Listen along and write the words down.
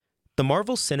The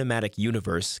Marvel Cinematic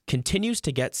Universe continues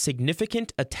to get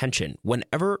significant attention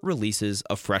whenever it releases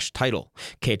a fresh title.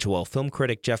 KHOL film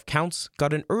critic Jeff Counts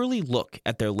got an early look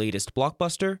at their latest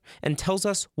blockbuster and tells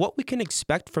us what we can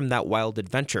expect from that wild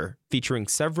adventure, featuring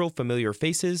several familiar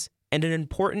faces and an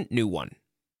important new one.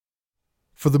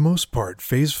 For the most part,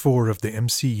 Phase 4 of the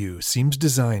MCU seems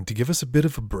designed to give us a bit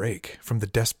of a break from the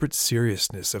desperate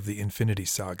seriousness of the Infinity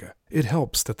Saga. It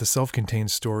helps that the self-contained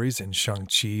stories in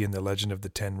Shang-Chi and the Legend of the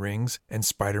Ten Rings and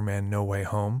Spider-Man No Way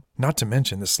Home, not to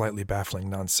mention the slightly baffling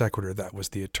non-sequitur that was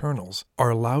the Eternals, are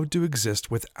allowed to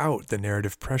exist without the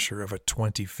narrative pressure of a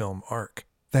 20-film arc.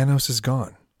 Thanos is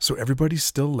gone, so everybody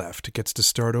still left gets to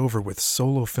start over with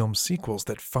solo film sequels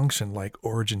that function like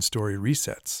origin story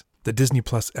resets. The Disney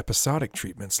Plus episodic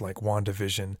treatments like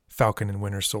WandaVision, Falcon and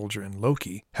Winter Soldier, and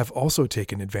Loki have also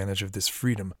taken advantage of this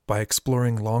freedom by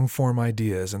exploring long-form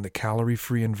ideas in the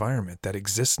calorie-free environment that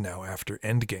exists now after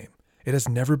Endgame. It has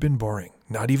never been boring,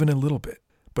 not even a little bit,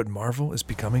 but Marvel is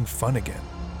becoming fun again.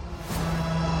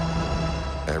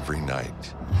 Every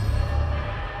night,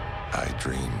 I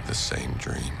dream the same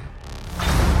dream.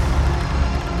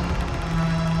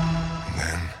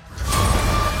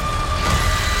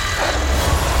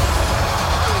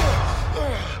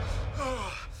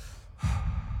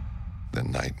 And then the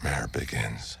nightmare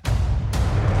begins.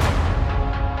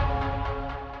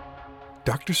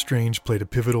 Doctor Strange played a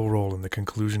pivotal role in the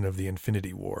conclusion of the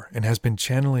Infinity War and has been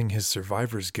channeling his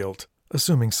survivor's guilt,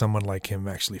 assuming someone like him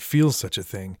actually feels such a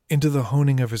thing, into the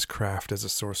honing of his craft as a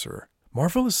sorcerer.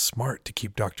 Marvel is smart to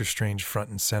keep Doctor Strange front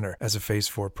and center as a Phase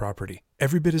 4 property.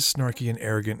 Every bit as snarky and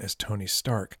arrogant as Tony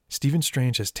Stark, Stephen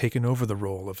Strange has taken over the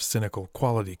role of cynical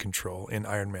quality control in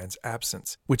Iron Man's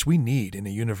absence, which we need in a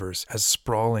universe as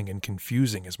sprawling and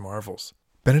confusing as Marvel's.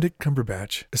 Benedict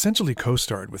Cumberbatch essentially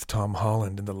co-starred with Tom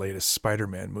Holland in the latest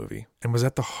Spider-Man movie, and was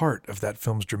at the heart of that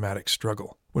film's dramatic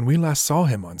struggle. When we last saw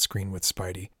him on screen with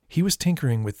Spidey, he was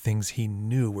tinkering with things he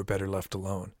knew were better left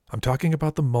alone. I'm talking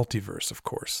about the multiverse, of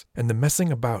course, and the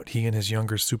messing about he and his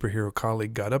younger superhero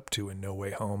colleague got up to in No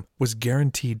Way Home was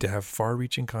guaranteed to have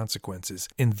far-reaching consequences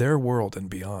in their world and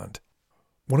beyond.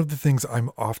 One of the things I'm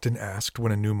often asked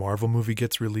when a new Marvel movie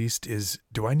gets released is,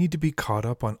 do I need to be caught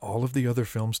up on all of the other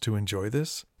films to enjoy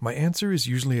this? My answer is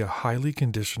usually a highly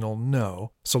conditional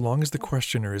no, so long as the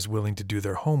questioner is willing to do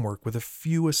their homework with a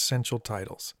few essential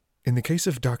titles. In the case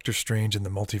of Doctor Strange and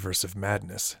the Multiverse of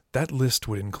Madness, that list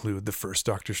would include the first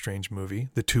Doctor Strange movie,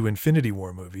 the 2 Infinity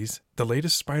War movies, the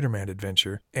latest Spider-Man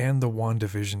adventure, and the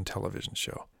WandaVision television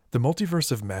show. The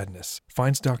Multiverse of Madness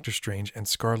finds Doctor Strange and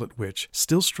Scarlet Witch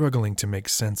still struggling to make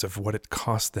sense of what it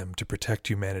cost them to protect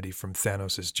humanity from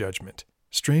Thanos' judgment.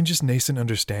 Strange's nascent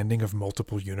understanding of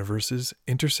multiple universes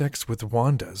intersects with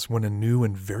Wanda's when a new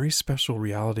and very special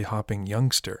reality-hopping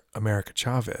youngster, America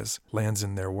Chavez, lands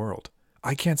in their world.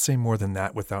 I can't say more than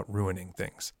that without ruining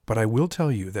things, but I will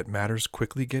tell you that matters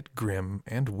quickly get grim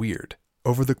and weird.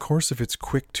 Over the course of its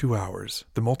quick 2 hours,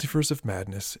 The Multiverse of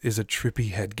Madness is a trippy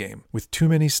head game, with too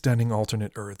many stunning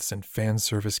alternate Earths and fan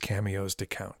service cameos to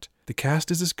count. The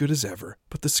cast is as good as ever,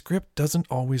 but the script doesn't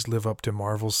always live up to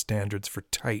Marvel's standards for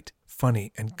tight,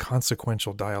 funny, and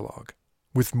consequential dialogue.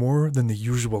 With more than the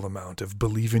usual amount of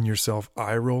believe-in-yourself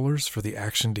eye-rollers for the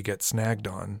action to get snagged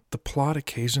on, the plot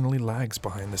occasionally lags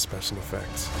behind the special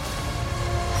effects.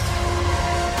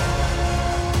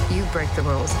 You break the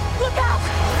rules. Look out!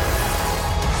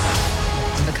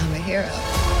 To become a hero.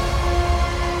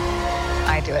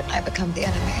 I do it, I become the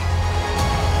enemy.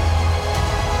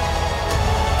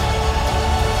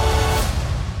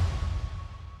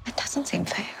 It doesn't seem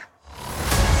fair.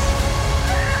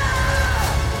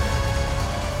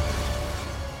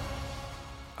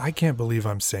 I can't believe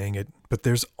I'm saying it, but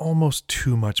there's almost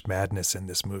too much madness in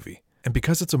this movie. And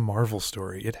because it's a Marvel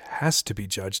story, it has to be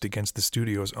judged against the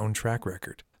studio's own track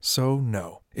record. So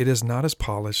no, it is not as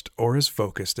polished or as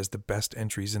focused as the best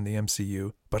entries in the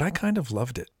MCU, but I kind of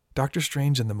loved it. Doctor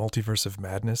Strange and the Multiverse of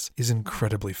Madness is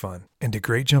incredibly fun, and a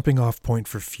great jumping off point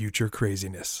for future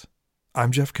craziness.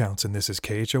 I'm Jeff Counts, and this is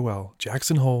KHOL,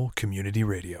 Jackson Hole Community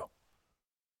Radio.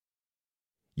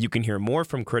 You can hear more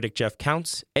from critic Jeff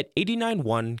Counts at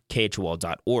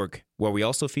 891khol.org, where we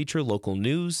also feature local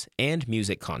news and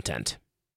music content.